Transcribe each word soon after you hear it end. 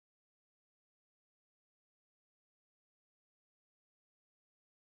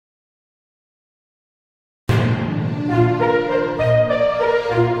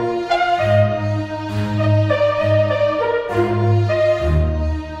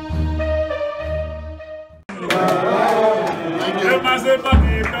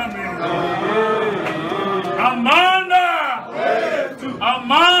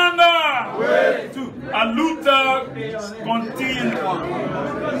Amanda, Aluta, continue.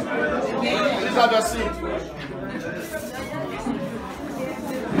 Please have your seat.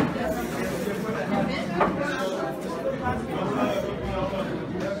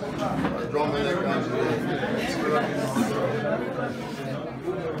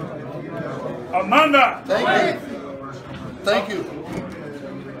 Amanda. Thank you. Thank you.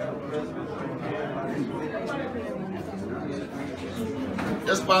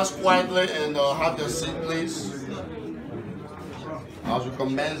 Just pass quietly and have your seat, please. As we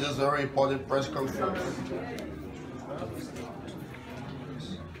commence this very important press conference.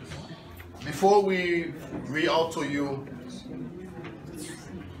 Before we read out to you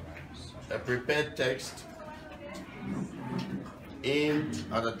a prepared text aimed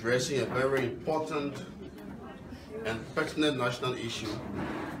at addressing a very important and pertinent national issue,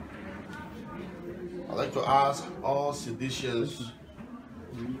 I'd like to ask all citizens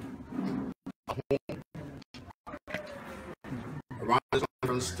around this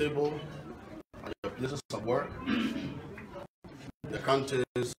conference table, at your places of work, the countries,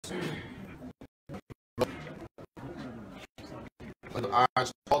 I'd like to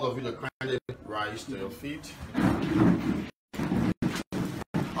ask all of you to kindly rise to your feet.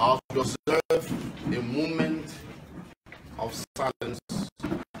 I'll observe a moment of silence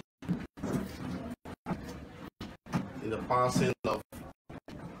in the passing of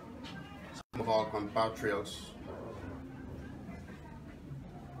some of our compatriots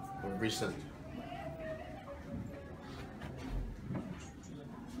of recent.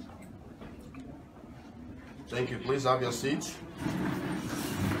 Thank you. Please have your seats.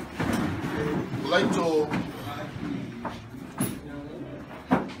 I'd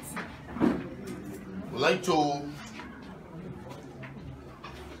like to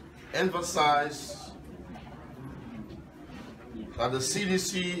emphasize that the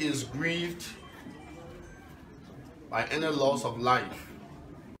CDC is grieved by any loss of life.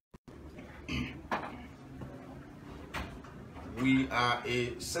 We are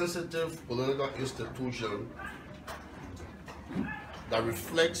a sensitive political institution that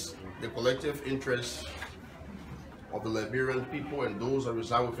reflects the collective interests of the Liberian people and those that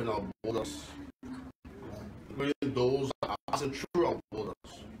reside within our borders, including those that are passing through our borders.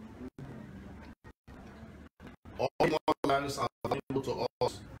 All human lives are valuable to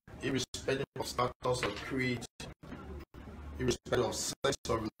us, irrespective of status or creed, irrespective of sex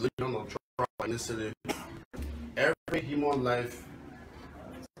or religion or tribe or ethnicity. Every human life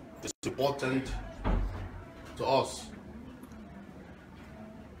is important to us.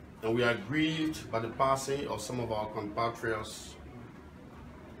 And we are grieved by the passing of some of our compatriots,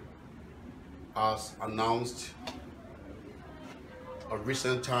 as announced of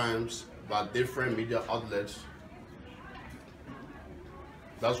recent times by different media outlets.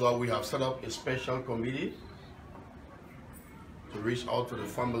 That's why we have set up a special committee to reach out to the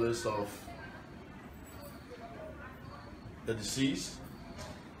families of the deceased,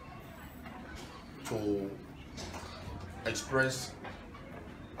 to express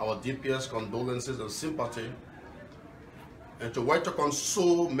our deepest condolences and sympathy, and to work to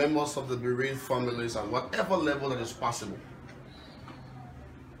console members of the bereaved families at whatever level that is possible.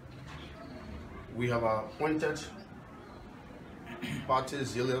 We have appointed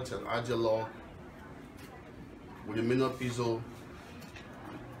parties, Zilliot and Agelo, with the Mino Pizzo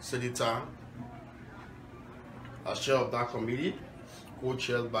Sedita as chair of that committee,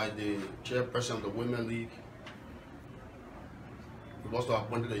 co-chaired by the chairperson of the Women League. We've also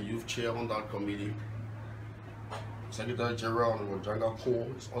appointed a youth chair on that committee. Secretary General Rojanga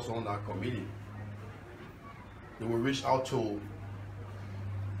Cole is also on that committee. They will reach out to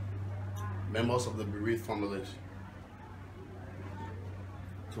members of the bereaved families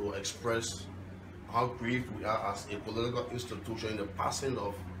to express how grieved we are as a political institution in the passing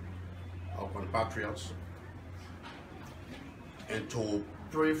of our compatriots, and to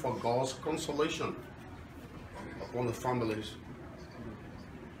pray for God's consolation upon the families,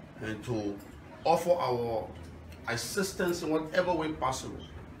 and to offer our assistance in whatever way possible,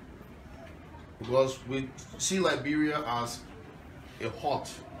 because we see Liberia as a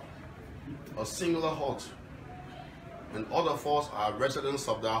hut, a singular hut, and all of us are residents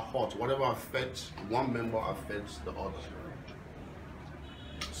of that hut. Whatever affects one member affects the other.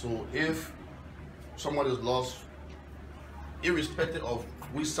 So if someone is lost, irrespective of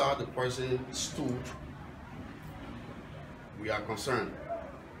which side the person stood, we are concerned.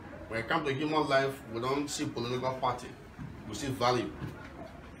 When it comes to human life, we don't see political party. We see value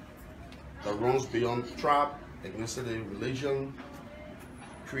that runs beyond tribe, ethnicity, religion,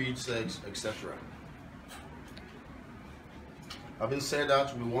 creed, sex, etc. Having said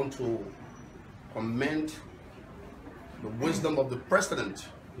that, we want to commend the wisdom of the President,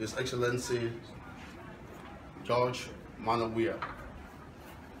 His Excellency George Manawia,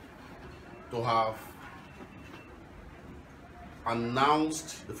 to have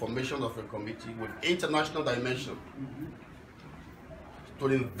announced the formation of a committee with international dimension to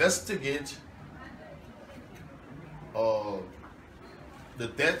investigate the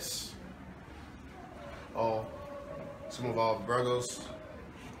deaths of some of our brothers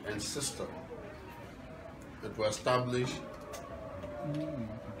and sisters, that will establish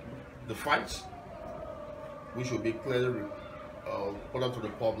the fights, which will be clearly put out to the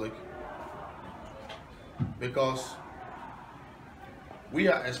public, because we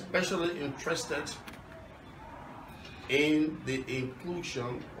are especially interested in the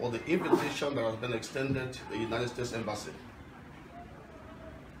inclusion or the invitation that has been extended to the United States Embassy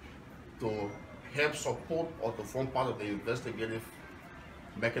to help support or to form part of the investigative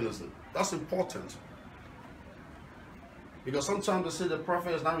mechanism. That's important, because sometimes they say the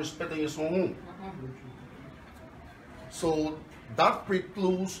prophet is not respecting his own home. So that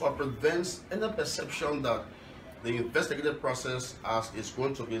precludes or prevents any perception that the investigative process, as it's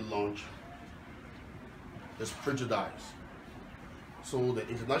going to be launched, is prejudiced. So the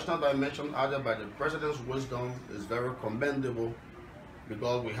international dimension added by the President's wisdom is very commendable,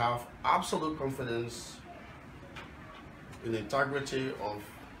 because we have absolute confidence in the integrity of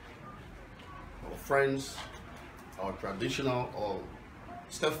our friends, our traditional or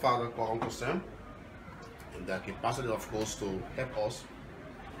stepfather called Uncle Sam, in their capacity, of course, to help us.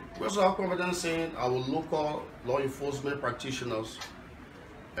 We also have confidence in our local law enforcement practitioners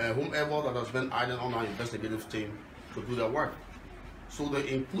and whomever that has been added on our investigative team to do their work. So the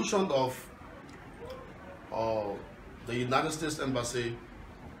inclusion of the United States Embassy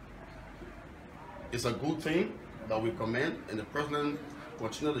is a good thing that we commend, and the President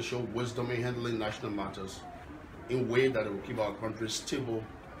continue to show wisdom in handling national matters in a way that it will keep our country stable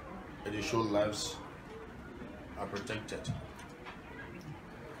and ensure lives are protected.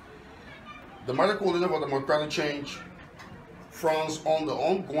 The Mighty Coalition for Democratic Change frowns on the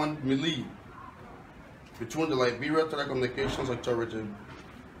ongoing melee between the Liberia Telecommunications Authority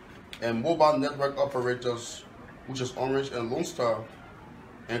and mobile network operators, which is Orange and Lone Star,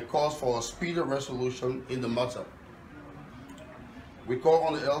 and calls for a speedy resolution in the matter. We call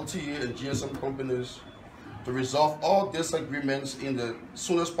on the LTA and GSM companies to resolve all disagreements in the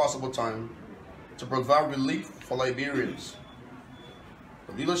soonest possible time to provide relief for Liberians.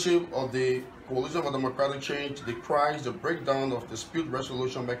 The leadership of the Coalition for Democratic Change decries the breakdown of dispute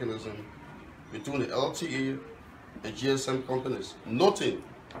resolution mechanism between the LTA and GSM companies, noting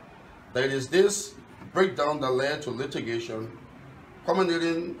that it is this breakdown that led to litigation,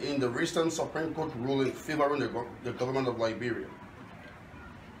 culminating in the recent Supreme Court ruling favoring the government of Liberia.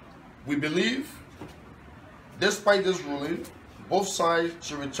 We believe, despite this ruling, both sides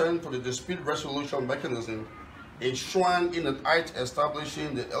should return to the dispute resolution mechanism enshrined in an act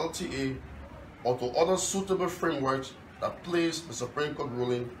establishing the LTA or to other suitable frameworks that place the Supreme Court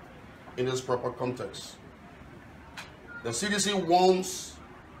ruling in its proper context. The CDC warns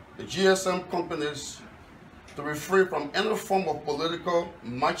the GSM companies to refrain from any form of political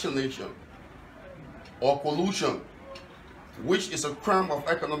machination or collusion, which is a crime of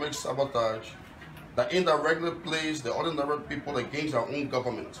economic sabotage that indirectly plays the ordinary people against our own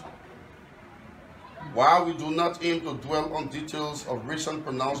government. While we do not aim to dwell on details of recent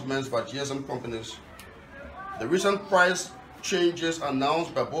pronouncements by GSM companies, the recent price changes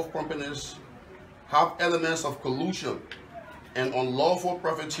announced by both companies have elements of collusion and unlawful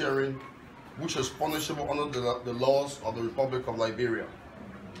profiteering, which is punishable under the laws of the Republic of Liberia.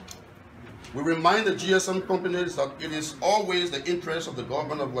 We remind the GSM companies that it is always the interest of the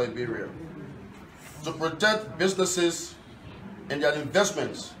government of Liberia to protect businesses and their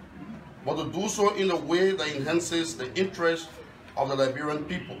investments, but to do so in a way that enhances the interest of the Liberian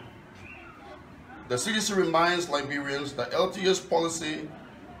people. The CDC reminds Liberians that LTA's policy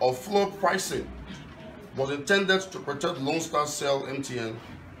of floor pricing was intended to protect Lone Star Cell MTN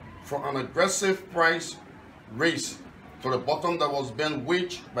from an aggressive price race to the bottom that was being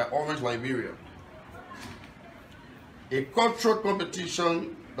waged by Orange Liberia. A cutthroat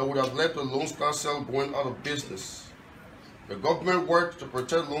competition that would have led to Lone Star Cell going out of business. The government worked to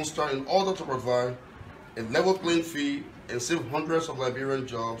protect Lone Star in order to provide a level playing field and save hundreds of Liberian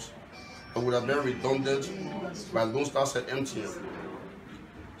jobs that would have been redundant by Lone Star Cell MTN.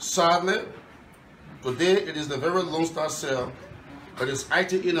 Sadly, today it is the very Lone Star Cell that is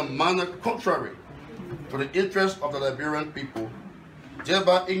acting in a manner contrary to the interests of the Liberian people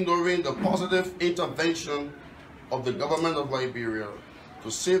thereby ignoring the positive intervention of the government of Liberia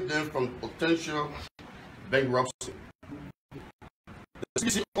to save them from potential bankruptcy. The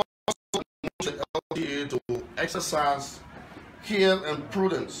CDC also urged the LTA to exercise care and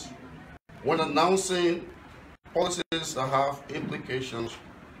prudence when announcing policies that have implications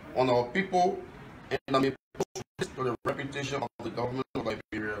on our people and that may pose risk to the reputation of the government of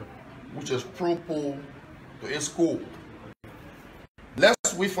Liberia, which is pro-poor to its core.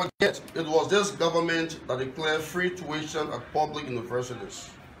 Lest we forget, it was this government that declared free tuition at public universities.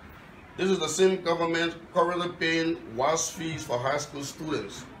 This is the same government currently paying WAS fees for high school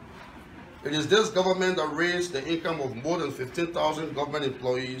students. It is this government that raised the income of more than 15,000 government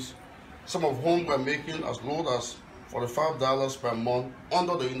employees, some of whom were making as low as $45 per month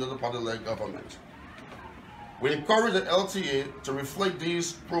under the Unity Party-led government. We encourage the LTA to reflect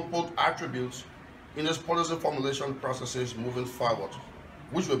these proposed attributes in its policy formulation processes moving forward,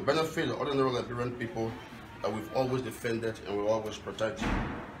 which will benefit the ordinary Liberian people that we've always defended and will always protect.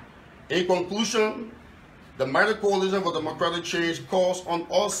 In conclusion, the Mighty Coalition for Democratic Change calls on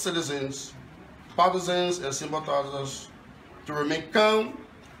all citizens, partisans, and sympathizers to remain calm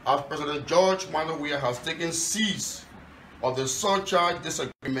as President George Manuel Weah has taken seize of the surcharge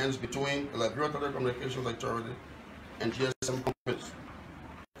disagreements between the Liberia Telecommunications Authority and GSM companies.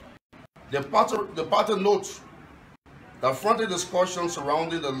 The party notes that fronted discussions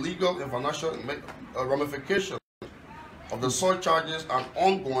surrounding the legal and financial ramifications of the surcharges are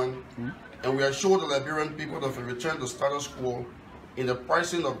ongoing, and we assure the Liberian people that we return to status quo in the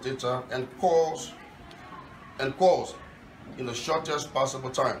pricing of data and calls in the shortest possible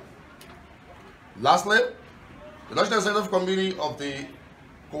time. Lastly, the National Executive Committee of the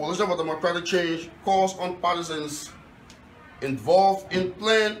Coalition for Democratic Change calls on partisans involved in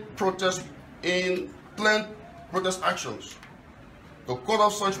planned protest actions to cut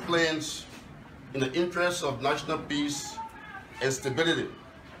off such plans in the interests of national peace and stability.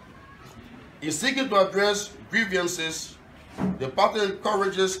 In seeking to address grievances, the party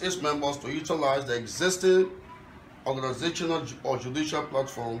encourages its members to utilize the existing organizational or judicial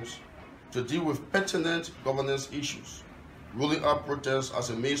platforms to deal with pertinent governance issues, ruling out protests as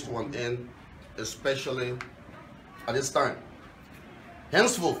a means to an end, especially at this time.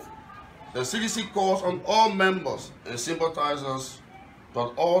 Henceforth, the CDC calls on all members and sympathizers to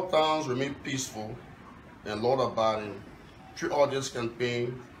at all times remain peaceful and law-abiding through this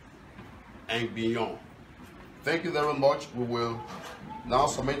campaign and beyond. Thank you very much. We will now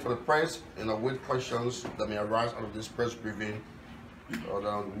submit for the press and await questions that may arise out of this press briefing or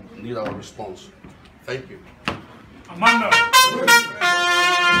that need our response. Thank you. Amanda.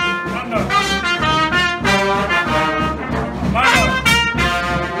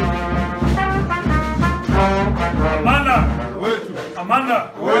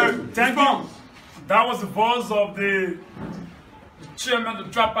 Amanda, thank you. That was the voice of the chairman of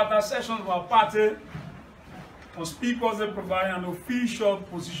the tripartite session of our party on speakers providing an official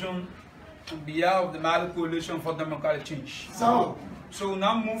position on behalf of the Mighty Coalition for Democratic Change. So we'll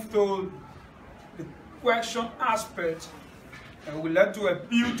now move to the question aspect, and we'd like to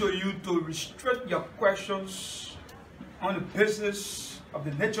appeal to you to restrict your questions on the basis of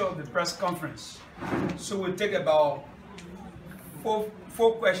the nature of the press conference. So we'll take about four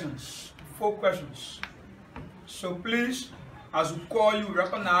questions. So please, as we call you,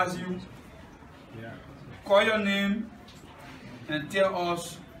 recognize you, call your name, and tell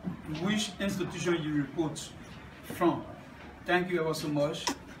us which institution you report from. Thank you ever so much.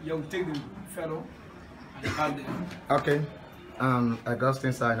 You will take the fellow. Okay.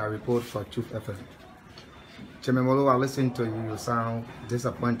 Augustine Sign, I report for Truth FM. Chairman Molo, I listened to you. You sound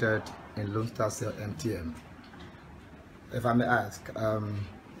disappointed in Lone Star Cell MTM. If I may ask,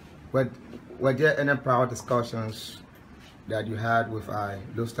 were there any prior discussions that you had with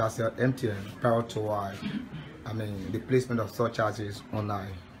Lone Star Cell MTM prior to the placement of surcharges on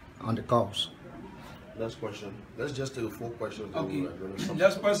the calls? Last question. Let's just take the 4 questions. Okay.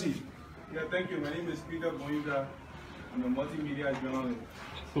 Let's proceed. Yeah, thank you. My name is Peter Boyuga. I'm a multimedia journalist.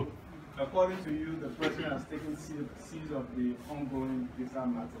 According to you, the president has taken seize of the ongoing visa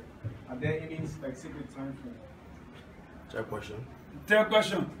matter. Are there any specific time frame? Third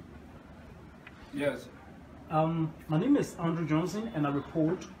question. Yes. My name is Andrew Johnson, and I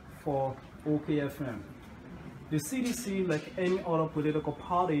report for OKFM. The CDC, like any other political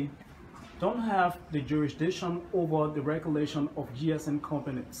party, don't have the jurisdiction over the regulation of GSM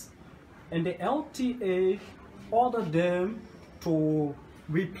companies. And the LTA ordered them to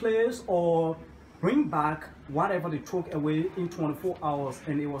replace or bring back whatever they took away in 24 hours,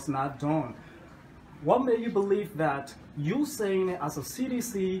 and it was not done. what made you believe that you saying it as a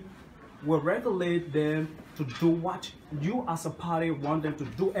CDC will regulate them to do what you as a party want them to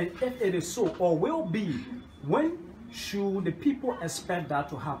do? And if it is so, or will be, when should the people expect that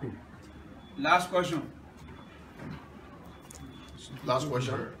to happen? Last question. Last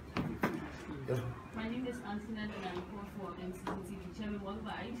question. Yeah. My name is Antoinette and I report for MCTV. Chairman,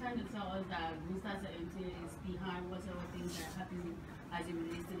 are you trying to tell us that Loonstar Cell LTA is behind whatever things that are happening as it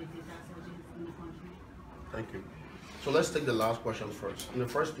relates to the data surgeons in the country? Thank you. So let's take the last question first. In the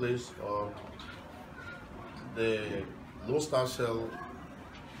first place, the Loonstar Cell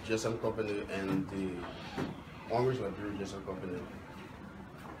GSM company and the Orange Liberia GSM company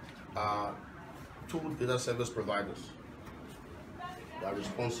are two data service providers that are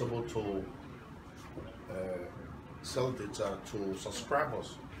responsible to sell data to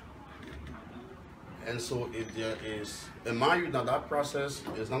subscribers. And so if there is, in my view, that process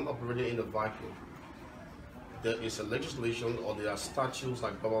is not operating in a vacuum. There is a legislation or there are statutes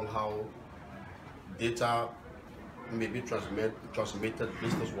that govern how data may be transmitted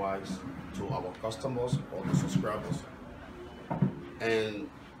business-wise to our customers or the subscribers. And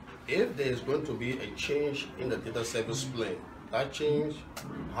if there is going to be a change in the data service plan, that change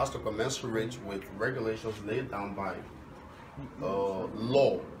has to commensurate with regulations laid down by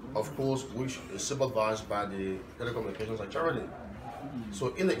law, of course, which is supervised by the Telecommunications Authority.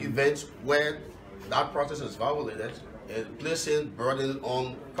 So in the event where that process is violated, and placing burden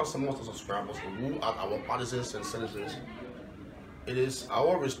on customers and subscribers who are our partisans and citizens, it is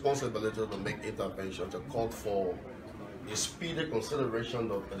our responsibility to make intervention to call for a speedy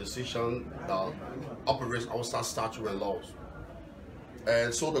consideration of a decision that operates outside statute and laws.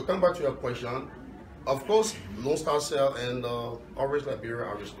 And so to come back to your question, of course, Loonstar Cell and Orange Liberia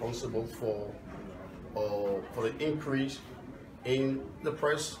are responsible for the increase in the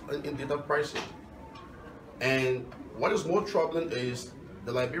price in data pricing. And what is more troubling is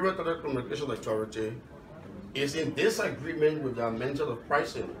the Liberia Telecommunications Authority is in disagreement with the amendment of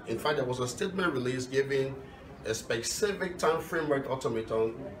pricing. In fact, there was a statement released giving a specific time framework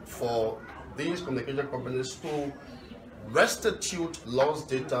ultimatum for these communication companies to restitute lost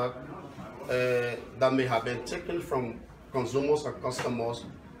data that may have been taken from consumers and customers,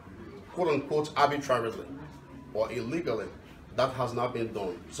 quote unquote, arbitrarily or illegally. That has not been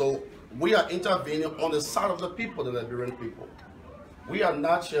done. So we are intervening on the side of the people, the Liberian people. We are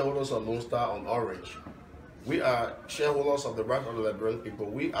not shareholders of Loonstar on Orange. We are shareholders of the right of the Liberian people.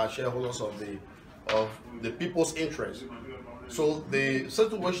 We are shareholders of the people's interest. So the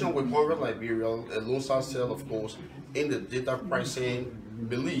situation with Orange Liberia and Loonstar Cell, of course, in the data pricing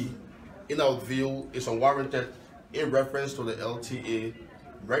belief, in our view, is unwarranted in reference to the LTA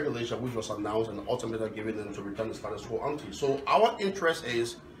regulation, which was announced and ultimately given them to return the status quo ante. So our interest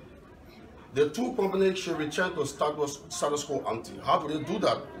is the two companies should return to status quo ante. How do they do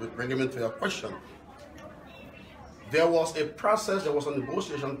that? With bringing into your question, there was a process, there was a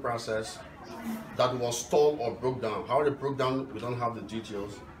negotiation process that was stalled or broke down. How it broke down, we don't have the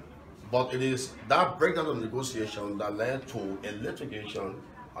details, but it is that breakdown of negotiation that led to a litigation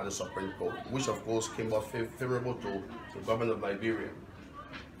at the Supreme Court, which of course came out favorable to the government of Liberia.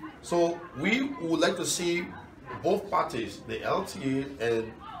 So we would like to see both parties, the LTA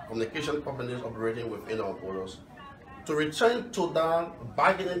and communication companies operating within our borders, to return to that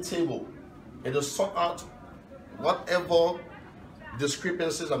bargaining table and to sort out whatever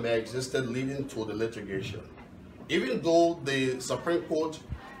discrepancies that may exist leading to the litigation. Even though the Supreme Court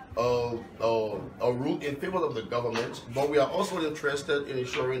ruled in favor of the government, but we are also interested in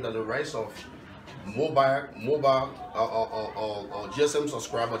ensuring that the rights of mobile GSM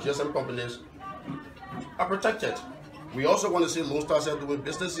subscribers, GSM companies are protected. We also want to see Loonstar Cell doing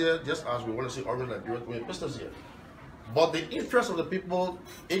business here, just as we want to see Orange Liberia doing business here. But the interest of the people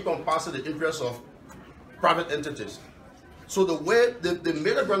encompasses the interest of private entities. So the way the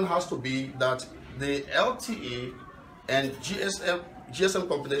middle ground has to be that the LTA and GSM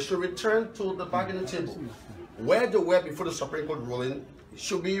companies should return to the bargaining table. Where they were before the Supreme Court ruling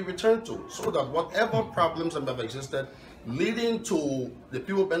should be returned to, so that whatever problems that have existed leading to the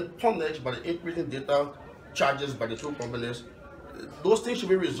people being punished by the increasing data charges by the two companies, those things should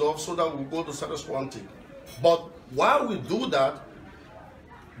be resolved so that we go to status quo ante. But while we do that,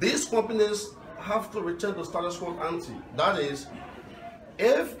 these companies have to return to status quo ante. That is,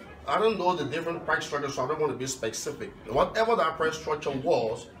 if I don't know the different price structures, so I don't want to be specific. Whatever that price structure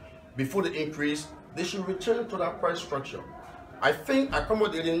was before the increase, they should return to that price structure. I think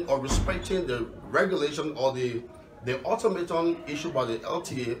accommodating or respecting the regulation or the ultimatum issued by the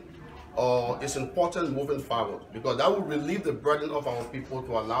LTA is important moving forward, because that will relieve the burden of our people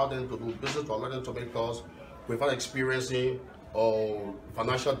to allow them to do business, to allow them to make calls without experiencing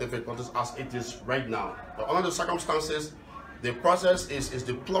financial difficulties as it is right now. But under the circumstances, the process is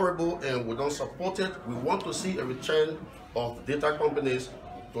deplorable and we don't support it. We want to see a return of data companies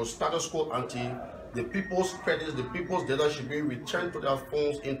to status quo ante. The people's credits, the people's data should be returned to their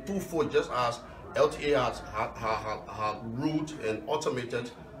phones in twofold, just as LTA had ruled and automated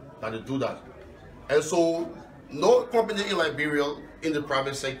that they do that. And so no company in Liberia, in the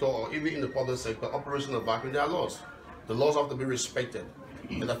private sector or even in the public sector, operates in a vacuum. There are laws. The laws have to be respected.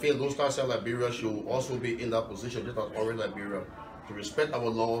 And I think Lone Star Cell Liberia should also be in that position, just as Orange Liberia, to respect our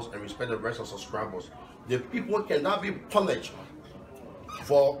laws and respect the rights of subscribers. The people cannot be punished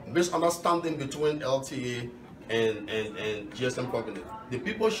for misunderstanding between LTA and GSM company. The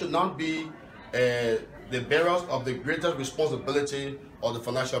people should not be the bearers of the greatest responsibility or the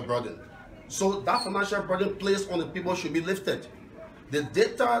financial burden. So that financial burden placed on the people should be lifted. The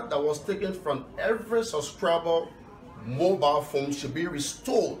data that was taken from every subscriber mobile phone should be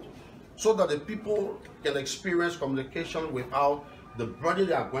restored so that the people can experience communication without the burden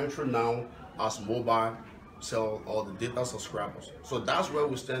they are going through now as mobile cell or the data subscribers. So that's where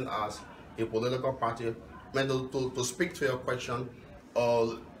we stand as a political party. And to speak to your question,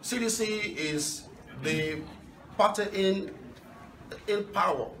 CDC is the party in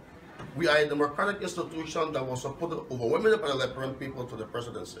power. We are a democratic institution that was supported overwhelmingly by the Liberian people to the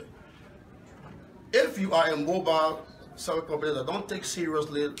presidency. If you are a mobile cell company that don't take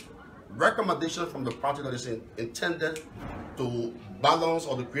seriously recommendations from the party that is intended to balance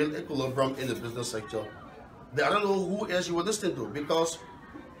or to create equilibrium in the business sector, then I don't know who else you were listening to, because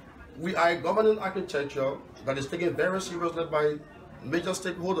we are a governing architecture that is taken very seriously by major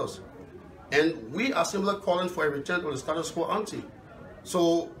stakeholders. And we are simply calling for a return to the status quo ante.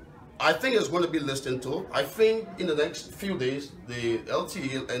 So I think it's going to be listened to. I think in the next few days, the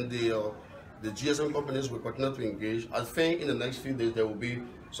LTA and the GSM companies will continue to engage. I think in the next few days, there will be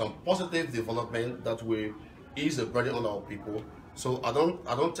some positive development that will ease the burden on our people. So I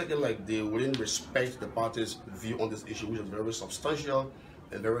don't take it like they wouldn't respect the party's view on this issue, which is very substantial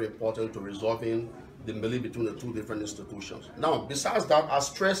and very important to resolving the melee between the two different institutions. Now, besides that, as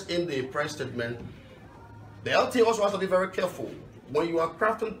stressed in the press statement, the LTA also has to be very careful. When you are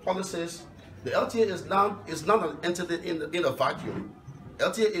crafting policies, the LTA is not an entity in a vacuum.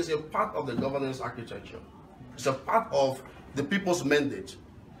 LTA is a part of the governance architecture. It's a part of the people's mandate.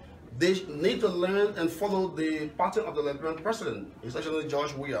 They need to learn and follow the pattern of the Liberian president, especially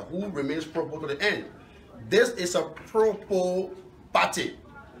George Weah, who remains pro-po to the end. This is a pro-po party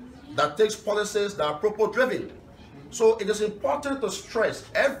that takes policies that are pro-po driven. So it is important to stress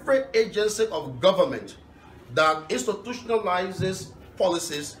every agency of government that institutionalizes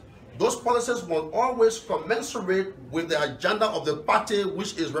policies. Those policies must always commensurate with the agenda of the party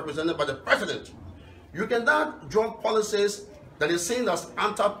which is represented by the president. You cannot draw policies that is seen as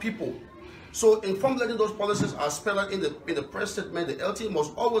anti-people. So in formulating those policies as spelled out in the press statement, the LTA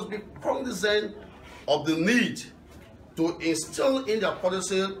must always be cognizant of the need to instill in their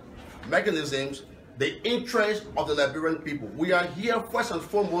policy mechanisms the interest of the Liberian people. We are here first and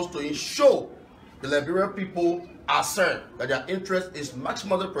foremost to ensure the Liberian people are served, that their interest is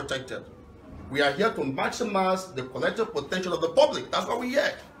maximally protected. We are here to maximize the collective potential of the public. That's why we're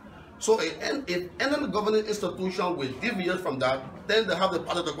here. So if any governing institution will deviate from that, then they have the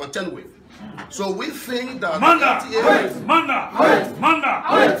party to contend with. So we think that Manda! LTA Manda!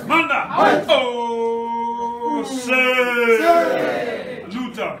 Oh, say!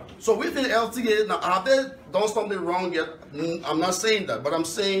 Luther. So we think LTA, now have they done something wrong yet? I'm not saying that, but I'm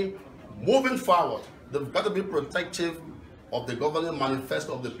saying moving forward, they've got to be protective of the governing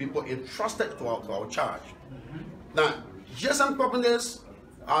manifesto of the people entrusted to our charge. Now, GSM companies,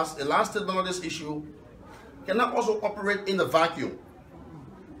 as a last statement on this issue, cannot also operate in a vacuum.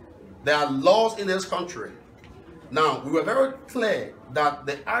 There are laws in this country. Now, we were very clear that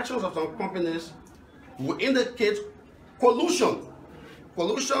the actions of some companies will indicate collusion.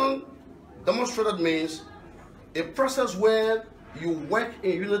 Collusion, demonstrated, means a process where you work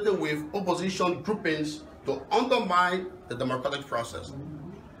in unity with opposition groupings to undermine the democratic process.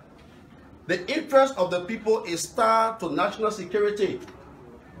 The interest of the people is tied to national security,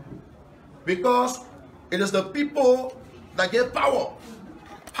 because it is the people that get power.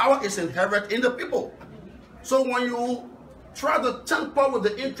 Power is inherent in the people. So when you try to tamper with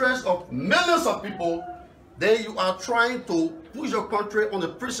the interest of millions of people, then you are trying to push your country on the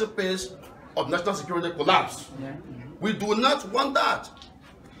precipice of national security collapse. We do not want that.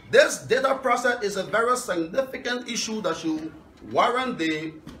 This data process is a very significant issue that should warrant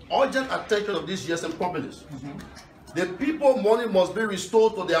the urgent attention of these GSM companies. The people money must be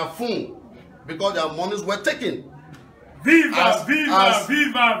restored to their phone because their monies were taken. Viva, viva,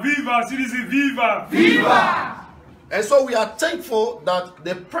 viva, viva, CDC, viva, viva! And so we are thankful that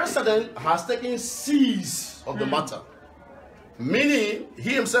the president has taken seize of the matter, meaning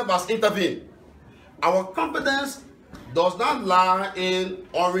he himself has intervened. Our confidence does not lie in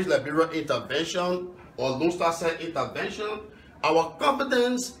Orange Liberia intervention or Lone Star Cell intervention. Our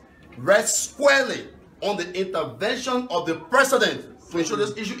confidence rests squarely on the intervention of the president to ensure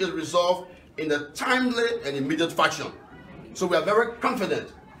this issue is resolved in a timely and immediate fashion. So we are very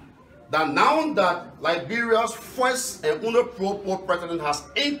confident that now that Liberia's first and only pro-poor president has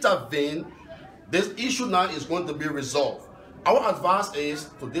intervened, this issue now is going to be resolved. Our advice is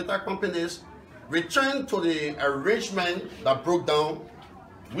to data companies, return to the arrangement that broke down,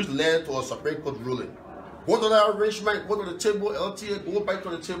 which led to a Supreme Court ruling. Go to that arrangement, go to the table, LTA, go back to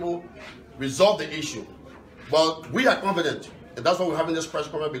the table, resolve the issue. But we are confident, and that's why we're having this press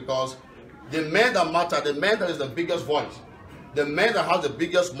conference, because the man that matters, the man that is the biggest voice, the man that has the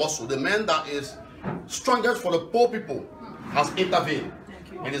biggest muscle, the man that is strongest for the poor people has intervened.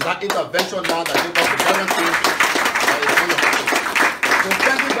 And it's that intervention now that gives us the guarantee that is going to happen. So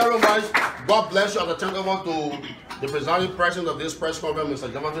thank you very much. God bless you. As I turn over to the presiding president of this press conference,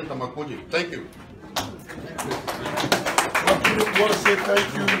 Mr. Jonathan Tamakoji. Thank you. I want to say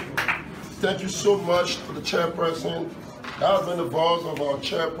thank you. Thank you so much to the chairperson. That has been the voice of our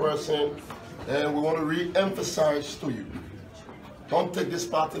chairperson, and we want to re-emphasize to you, don't take this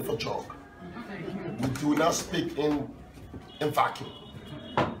party for joke. We do not speak in vacuum.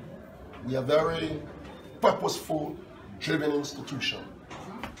 We are very purposeful, driven institution.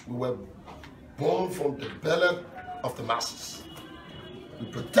 We were born from the belly of the masses. We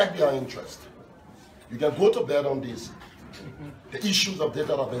protect their interest. You can go to bed on this. The issues of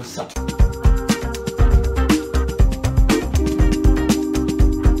data have been settled.